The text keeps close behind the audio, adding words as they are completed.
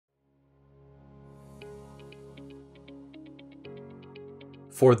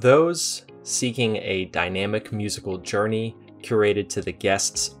For those seeking a dynamic musical journey curated to the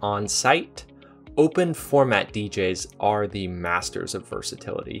guests on site, open format DJs are the masters of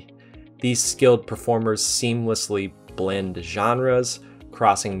versatility. These skilled performers seamlessly blend genres,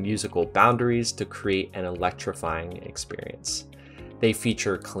 crossing musical boundaries to create an electrifying experience. They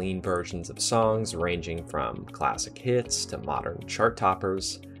feature clean versions of songs ranging from classic hits to modern chart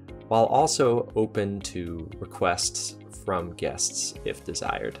toppers, while also open to requests from guests if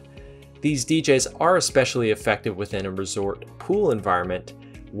desired. These DJs are especially effective within a resort pool environment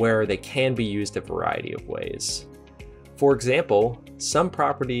where they can be used a variety of ways. For example, some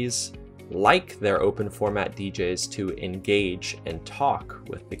properties like their open format DJs to engage and talk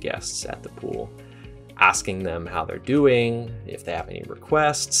with the guests at the pool, asking them how they're doing, if they have any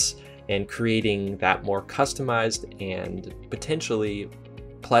requests, and creating that more customized and potentially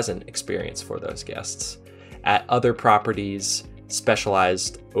pleasant experience for those guests. At other properties,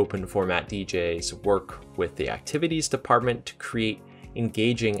 specialized open format DJs work with the activities department to create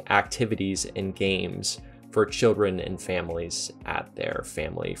engaging activities and games for children and families at their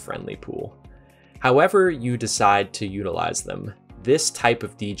family-friendly pool. However you decide to utilize them, this type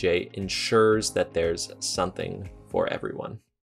of DJ ensures that there's something for everyone.